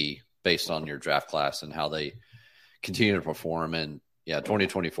going to be based on your draft class and how they continue to perform. And yeah,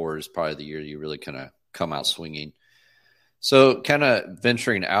 2024 is probably the year you really kind of come out swinging. So kind of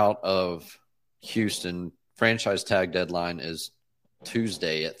venturing out of Houston, franchise tag deadline is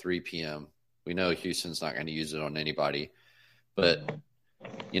Tuesday at 3 p.m. We know Houston's not going to use it on anybody, but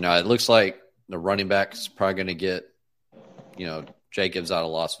it looks like the running back's probably going to get, Jacobs out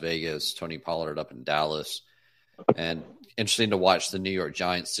of Las Vegas, Tony Pollard up in Dallas. And interesting to watch the New York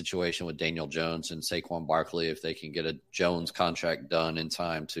Giants situation with Daniel Jones and Saquon Barkley. If they can get a Jones contract done in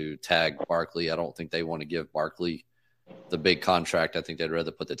time to tag Barkley, I don't think they want to give Barkley the big contract. I think they'd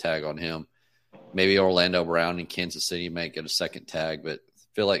rather put the tag on him. Maybe Orlando Brown in Kansas City might get a second tag, but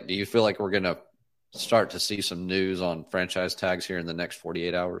do you feel like we're going to start to see some news on franchise tags here in the next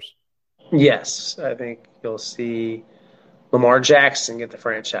 48 hours? Yes, I think you'll see Lamar Jackson get the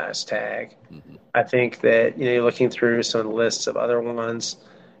franchise tag. Mm-hmm. I think that you're looking through some of the lists of other ones.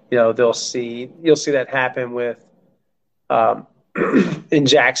 You'll see that happen with in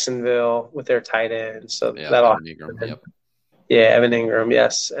Jacksonville with their tight end. So that'll Evan Ingram, yep. Yeah, Evan Ingram,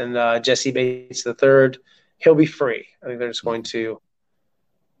 yes, and Jesse Bates III. He'll be free. I think they're just going to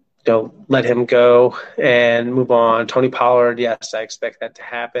let him go and move on. Tony Pollard, yes, I expect that to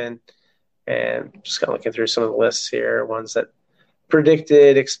happen. And just kind of looking through some of the lists here, ones that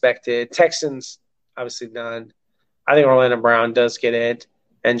predicted, expected. Texans, obviously none. I think Orlando Brown does get it,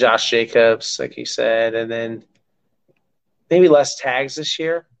 and Josh Jacobs, like you said, and then maybe less tags this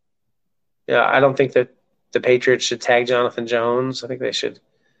year. I don't think that the Patriots should tag Jonathan Jones. I think they should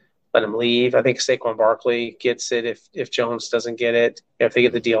let him leave. I think Saquon Barkley gets it if Jones doesn't get it, if they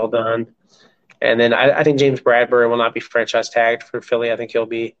get the deal done. And then I think James Bradbury will not be franchise tagged for Philly. I think he'll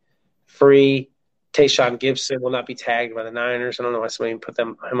be free. Tayshaun Gibson will not be tagged by the Niners. I don't know why somebody put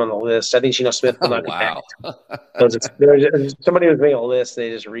him on the list. I think Geno Smith will not be tagged. Somebody was making a list.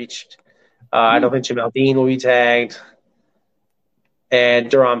 They just reached. I don't think Jamel Dean will be tagged. And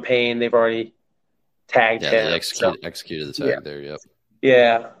Daron Payne, they've already tagged him. They executed the tag there, yep.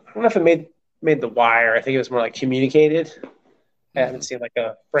 Yeah. I don't know if it made the wire. I think it was more like communicated. I haven't seen like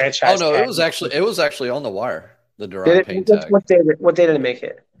a franchise. Oh no, tag. It was actually on the wire. The Daron Payne tag. What day did it make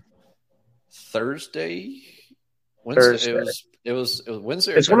it? Thursday. Wednesday. It was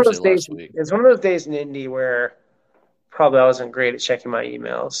Wednesday. It's one of those days. It's one of those days in Indy where probably I wasn't great at checking my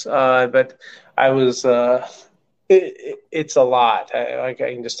emails, but I was. It's a lot. I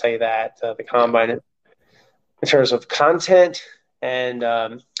can just tell you that the combine, in terms of content and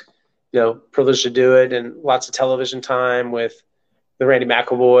privileged to do it, and lots of television time with the Randy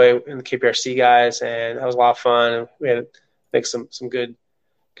McElvoy and the KPRC guys, and that was a lot of fun. We had to make some good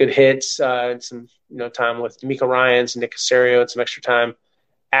hits, and some time with D'Amico Ryans and Nick Caserio, and some extra time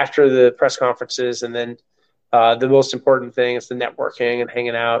after the press conferences, and then the most important thing is the networking and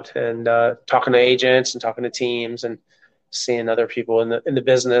hanging out and talking to agents and talking to teams and seeing other people in the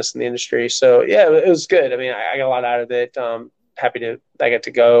business and the industry. So yeah, it was good. I mean, I got a lot out of it. Happy I get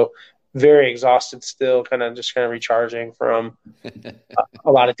to go. Very exhausted still, kind of recharging from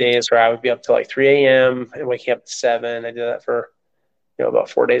a lot of days where I would be up till like 3 a.m. and waking up at 7. I did that for about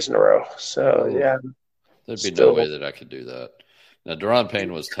 4 days in a row. So yeah, there'd be no way that I could do that. Now, Daron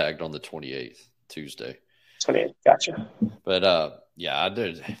Payne was tagged on the 28th, Tuesday. 28th, gotcha. But I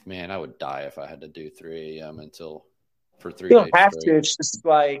did. Man, I would die if I had to do 3 a.m. for 3 days. You don't have to. It's just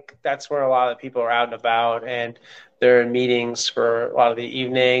like that's where a lot of people are out and about, and they're in meetings for a lot of the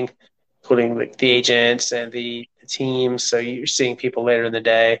evening, including the agents and the teams. So you're seeing people later in the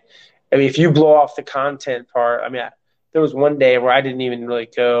day, I mean, if you blow off the content part, I mean, there was one day where I didn't even really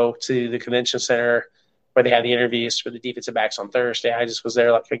go to the convention center where they had the interviews for the defensive backs on Thursday. I just was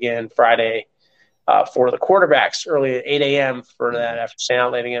there, like, again, Friday for the quarterbacks early at 8 a.m. for that after staying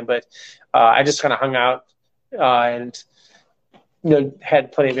out late again. But I just kind of hung out and,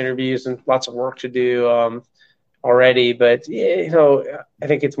 had plenty of interviews and lots of work to do already. But, I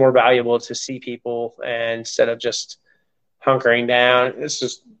think it's more valuable to see people and instead of just hunkering down. It's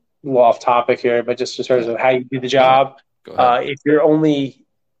just a little off topic here, but just in terms of how you do the job.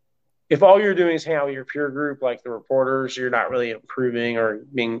 If all you're doing is hang out with your peer group, like the reporters, you're not really improving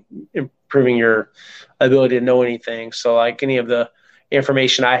your ability to know anything. So like any of the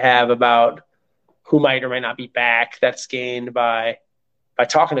information I have about who might or might not be back, that's gained by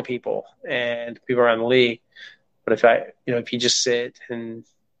talking to people and people around the league. But if you just sit and,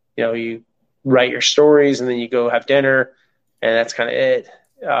 you write your stories and then you go have dinner and that's kind of it,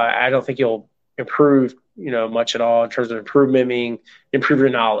 I don't think you'll improve, much at all in terms of improvement, meaning improve your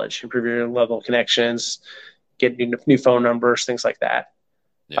knowledge, improve your level of connections, get new phone numbers, things like that.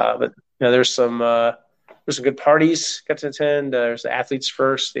 Yeah. But there's some good parties got to attend. There's the Athletes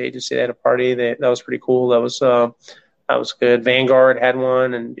First, the agency, they had a party. That was pretty cool. That was good. Vanguard had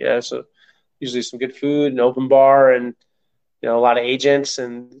one, and so usually some good food, an open bar, and a lot of agents.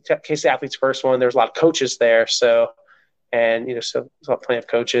 And in case the Athletes First one, there's a lot of coaches there. So plenty of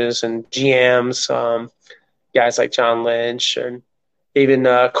coaches and GMs, guys like John Lynch, and even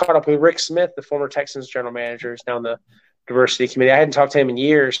caught up with Rick Smith, the former Texans general manager, is now on the diversity committee. I hadn't talked to him in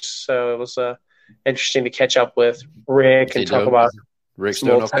years, so it was interesting to catch up with Rick and talk about Rick's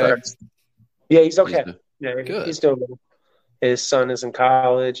doing okay. Yeah, he's okay. He's doing well. His son is in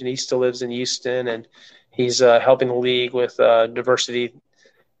college, and he still lives in Houston, and he's helping the league with diversity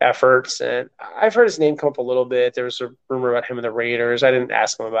efforts. And I've heard his name come up a little bit. There was a rumor about him and the Raiders. I didn't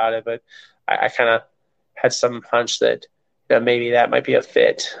ask him about it, but I kind of had some hunch that maybe that might be a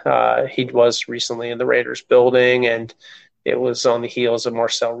fit. He was recently in the Raiders building, and it was on the heels of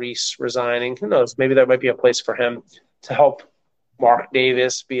Marcel Reese resigning. Who knows? Maybe that might be a place for him to help Mark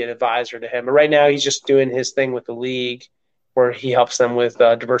Davis be an advisor to him. But right now he's just doing his thing with the league where he helps them with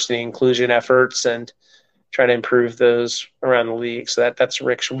diversity and inclusion efforts and trying to improve those around the league. So that's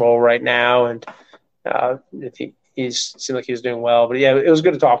Rick's role right now. And he seemed like he was doing well. But, yeah, it was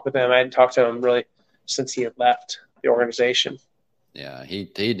good to talk with him. I hadn't talked to him really since he had left the organization. Yeah, he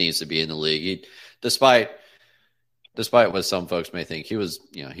needs to be in the league. Despite what some folks may think, he was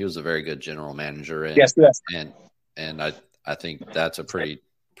a very good general manager. And, yes. And I think that's a pretty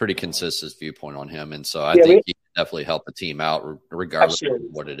consistent viewpoint on him. And so I think he can definitely help the team out regardless of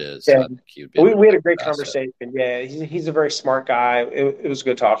what it is. Yeah. We had a great conversation. Yeah, he's a very smart guy. It was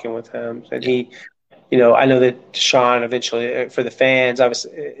good talking with him. And he, I know that Deshaun eventually, for the fans,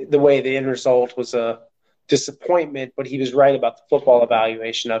 obviously the way the end result was a disappointment, but he was right about the football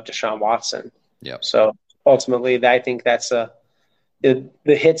evaluation of Deshaun Watson. Yeah. So ultimately, I think that's the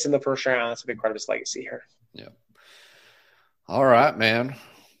hits in the first round. That's a big part of his legacy here. Yeah. All right, man.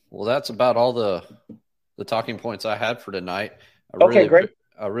 Well, that's about all the talking points I had for tonight. Great.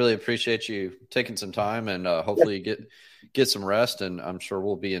 I really appreciate you taking some time, and hopefully get some rest. And I'm sure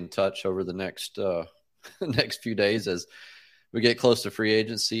we'll be in touch over the next next few days as we get close to free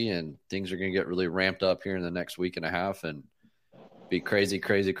agency, and things are going to get really ramped up here in the next week and a half, and be crazy.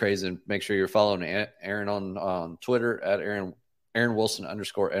 And make sure you're following Aaron on Twitter at Aaron Wilson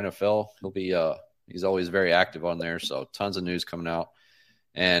 _NFL. He'll be he's always very active on there, so tons of news coming out.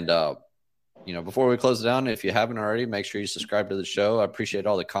 And before we close it down, if you haven't already, make sure you subscribe to the show. I appreciate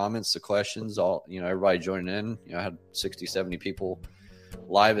all the comments, the questions, everybody joining in. I had 60, 70 people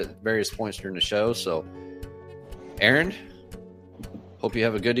live at various points during the show. So, Aaron, hope you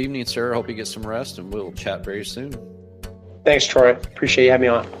have a good evening, sir. Hope you get some rest, and we'll chat very soon. Thanks, Troy. Appreciate you having me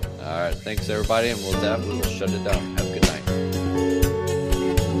on. All right. Thanks, everybody. And with that, we'll shut it down.